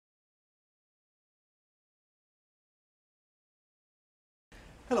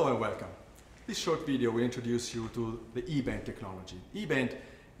Hello and welcome. This short video will introduce you to the E-band technology. E-band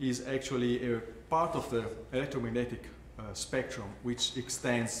is actually a part of the electromagnetic spectrum which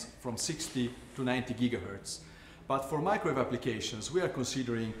extends from 60 to 90 gigahertz. But for microwave applications, we are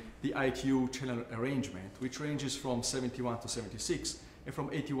considering the ITU channel arrangement, which ranges from 71 to 76 and from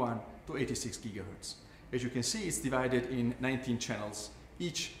 81 to 86 gigahertz. As you can see, it's divided in 19 channels,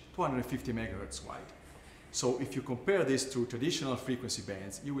 each 250 megahertz wide. So if you compare this to traditional frequency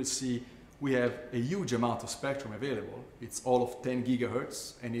bands, you will see we have a huge amount of spectrum available. It's all of 10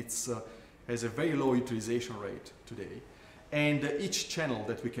 gigahertz and it has a very low utilization rate today. And each channel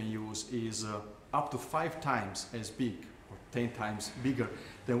that we can use is up to 5 times as big or 10 times bigger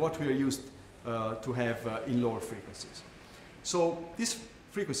than what we are used to have in lower frequencies. So this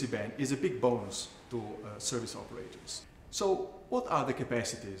frequency band is a big bonus to service operators. So what are the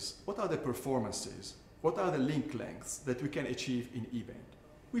capacities? What are the performances? What are the link lengths that we can achieve in E-band?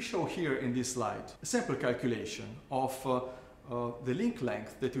 We show here in this slide a sample calculation of the link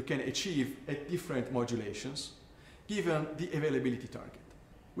length that you can achieve at different modulations given the availability target.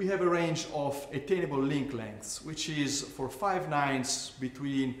 We have a range of attainable link lengths which is for 5 nines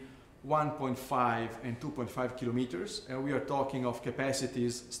between 1.5 and 2.5 kilometers, and we are talking of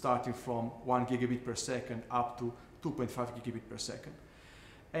capacities starting from 1 gigabit per second up to 2.5 gigabit per second.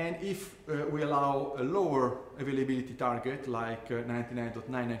 And if we allow a lower availability target like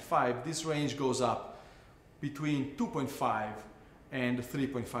 99.995, this range goes up between 2.5 and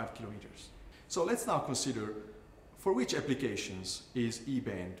 3.5 kilometers. So let's now consider for which applications is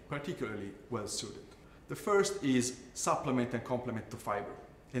E-band particularly well suited. The first is supplement and complement to fiber.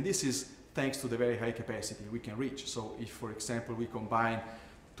 And this is thanks to the very high capacity we can reach. So if, for example, we combine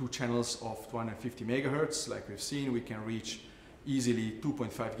 2 channels of 250 megahertz, like we've seen, we can reach easily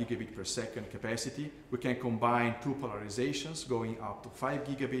 2.5 gigabit per second capacity. We can combine 2 polarizations going up to 5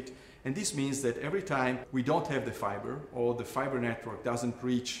 gigabit. And this means that every time we don't have the fiber or the fiber network doesn't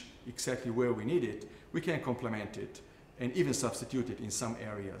reach exactly where we need it, we can complement it and even substitute it in some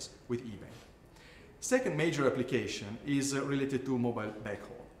areas with E-band. Second major application is related to mobile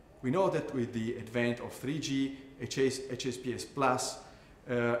backhaul. We know that with the advent of 3G, HSPS+,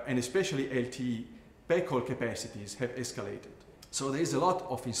 and especially LTE, backhaul capacities have escalated. So there is a lot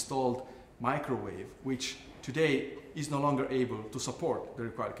of installed microwave which today is no longer able to support the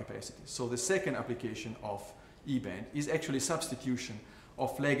required capacity. So the second application of E-band is actually substitution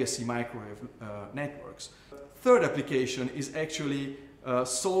of legacy microwave networks. Third application is actually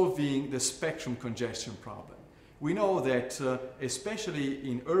solving the spectrum congestion problem. We know that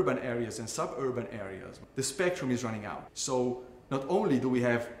especially in urban areas and suburban areas, the spectrum is running out. So not only do we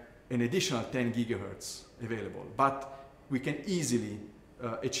have an additional 10 gigahertz available, but we can easily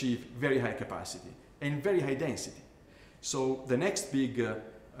achieve very high capacity and very high density. So the next big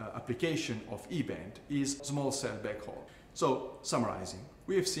application of E-band is small cell backhaul. So summarizing,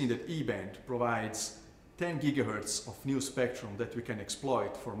 we have seen that E-band provides 10 gigahertz of new spectrum that we can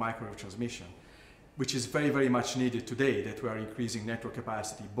exploit for microwave transmission, which is very, very much needed today that we are increasing network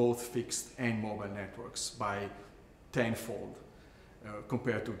capacity, both fixed and mobile networks, by tenfold.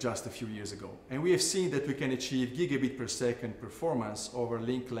 Compared to just a few years ago. And we have seen that we can achieve gigabit per second performance over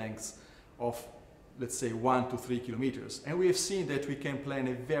link lengths of, let's say, 1 to 3 kilometers. And we have seen that we can plan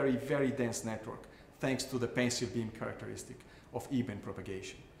a very, very dense network thanks to the pencil beam characteristic of E-band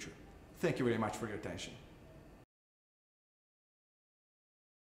propagation. Thank you very much for your attention.